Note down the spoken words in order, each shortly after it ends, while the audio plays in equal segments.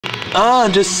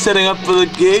Just setting up for the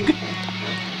gig?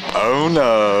 Oh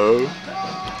no.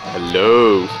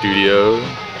 Hello, studio.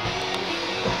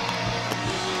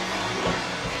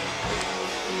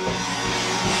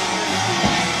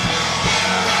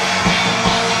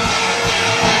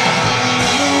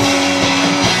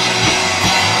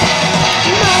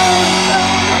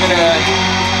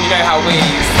 You know how we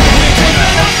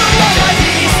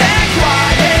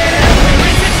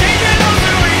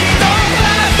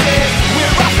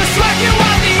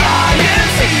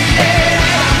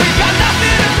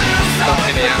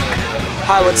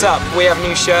Hi, what's up? We have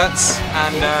new shirts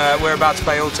and we're about to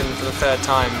play Alton for the third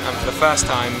time and for the first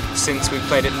time since we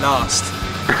played it last.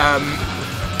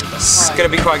 It's going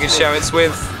to be quite a good show. It's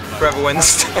with Forever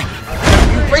Wednesday.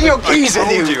 Bring your keys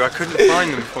with you! I couldn't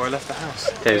find them before I left the house.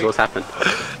 James, what's happened?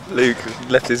 Luke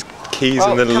left his keys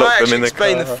and then locked them in the car.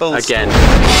 Explain the full Again.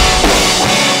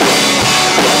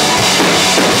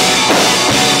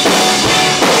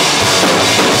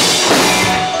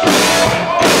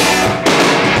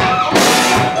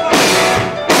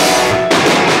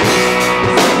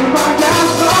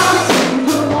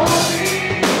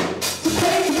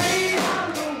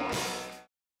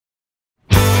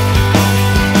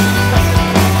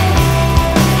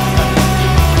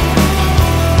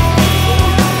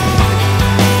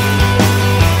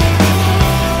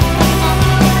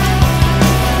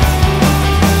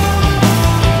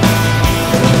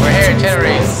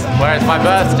 Where it's my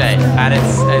birthday, and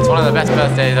it's one of the best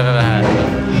birthdays I've ever had.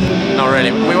 Not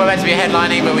really. We were meant to be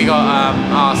headlining, but we got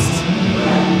asked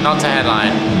not to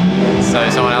headline, so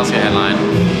someone else could headline.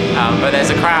 But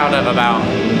there's a crowd of about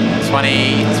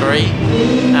 23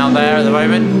 out there at the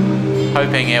moment,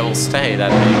 hoping it will stay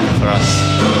that big for us.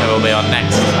 It will be on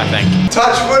next, I think.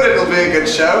 Touch wood, it'll be a good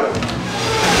show.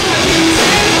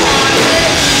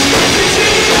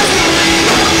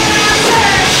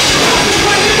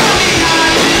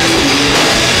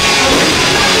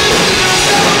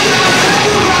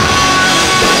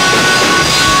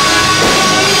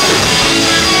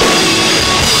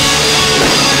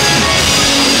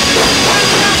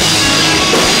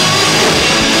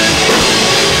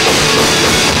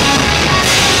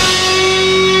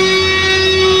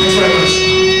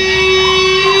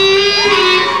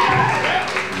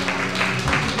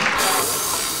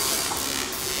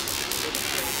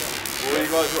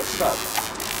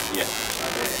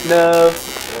 No.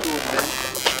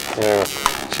 Yeah.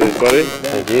 Cheers, buddy.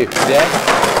 Thank you. Yeah.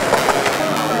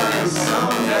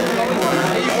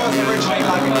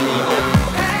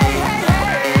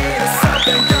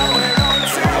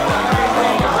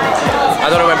 I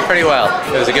thought it went pretty well.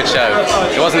 It was a good show.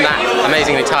 It wasn't that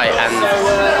amazingly tight, and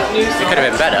it could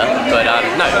have been better, but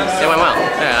no, it went well.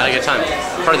 Yeah, I had a good time.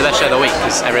 Probably the best show of the week,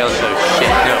 because every other show, shit,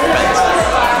 no offense.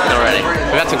 Not really.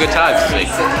 We've had some good times this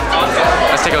week.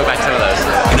 Let's take a look back at some of those.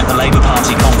 At the Labour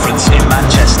Party conference in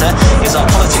Manchester is our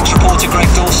politics reporter Greg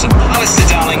Dawson. Alistair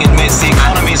Darling admits the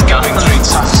economy is going through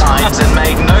tough times and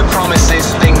made no promises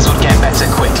things would get better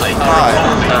quickly. Hi.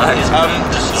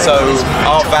 So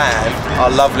our van, our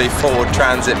lovely Ford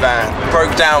Transit van,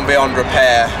 broke down beyond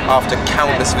repair after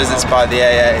countless visits by the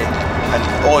AA and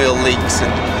oil leaks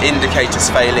and indicators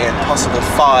failing and possible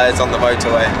fires on the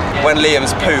motorway. When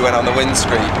Liam's poo went on the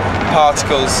windscreen,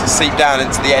 particles seeped down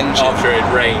into the engine. After it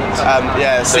rained.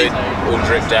 Yeah, so it all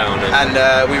dripped down. And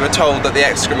we were told that the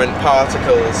excrement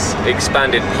particles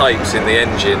expanded pipes in the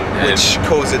engine, which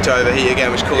caused it to overheat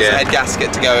again, which caused the head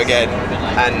gasket to go again,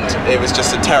 and it was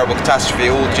just a terrible catastrophe,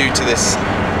 all due to this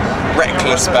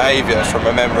reckless behaviour from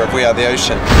a member of We Are the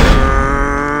Ocean.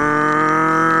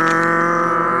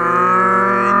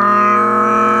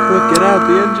 Quick, get out,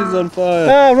 the engine's on fire.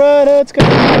 Ah, right, let's go.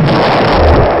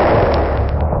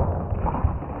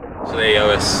 So they owe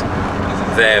us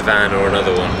their van or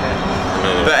another one.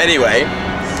 But anyway,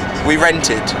 we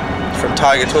rented from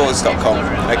tigertours.com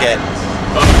again.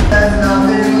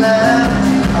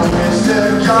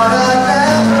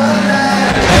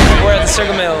 We're at the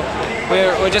Sugar Mill.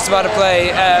 We're just about to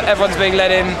play. Everyone's being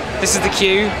let in. This is the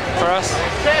queue for us.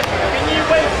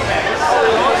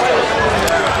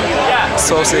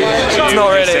 Saucy. It's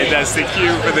not really. That's the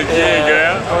queue for the gig,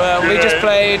 yeah? Well, we just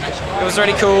played. It was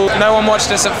really cool. No one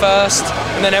watched us at first,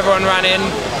 and then everyone ran in.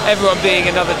 Everyone being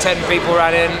another 10 people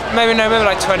ran in. Maybe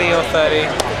like 20 or 30.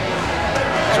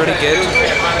 It's really good.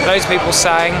 Loads of people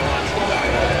sang.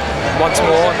 Once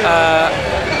more.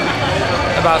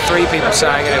 About 3 people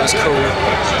sang, and it was cool.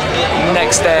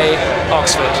 Next day,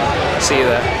 Oxford. See you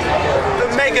there.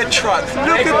 The mega truck.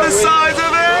 Look at the size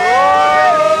of it!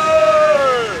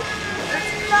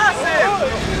 It's massive!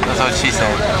 That's what she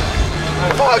said.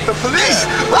 Fuck the police!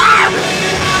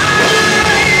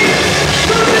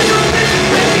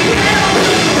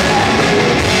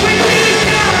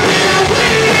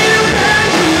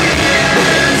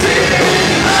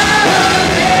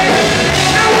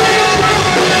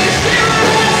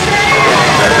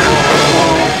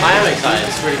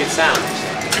 sound.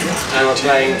 And we're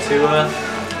playing to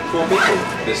 4 people.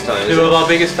 This time. 2 of our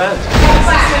biggest fans.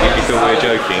 You thought we were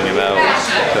joking about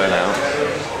turnout.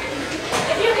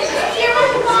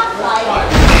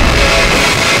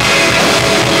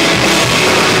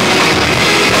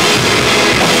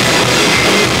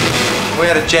 We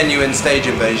had a genuine stage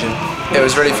invasion. It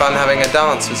was really fun having a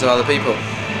dance with some other people.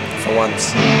 For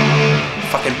once.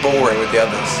 Fucking boring with the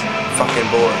others. Fucking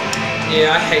boring.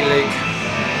 Yeah, I hate Luke.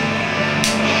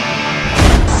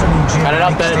 Cut it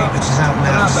up then.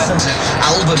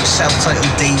 Album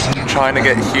self-titled debut. Trying to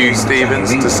get Hugh Stevens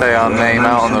to say our name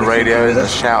out on the radio as a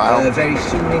shout out,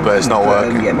 but it's not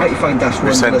working.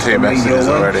 We've sent 2 messages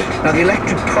already.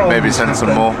 Maybe send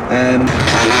some more.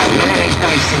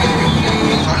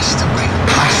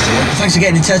 Thanks for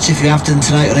getting in touch if you have done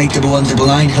tonight on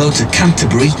 81199. Hello to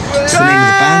Canterbury. It's the name of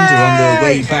the band. They're on their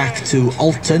way back to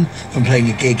Alton from playing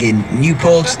a gig in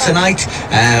Newport tonight.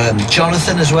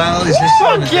 Jonathan as well is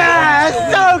listening. Yeah,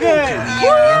 so good!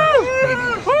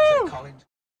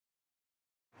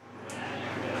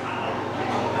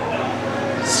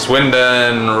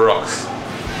 Swindon rocks.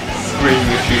 Scream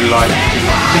if you like.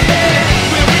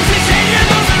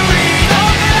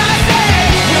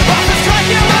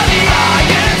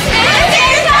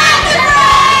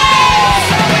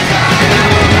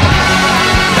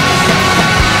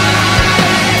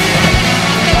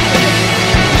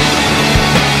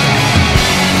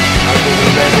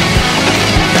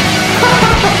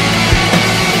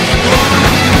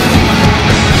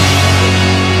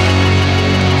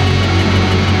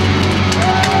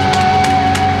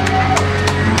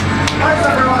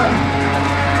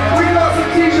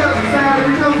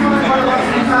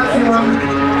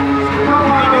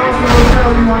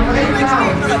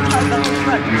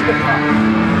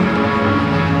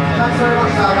 Thanks very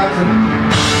much,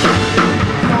 Southampton.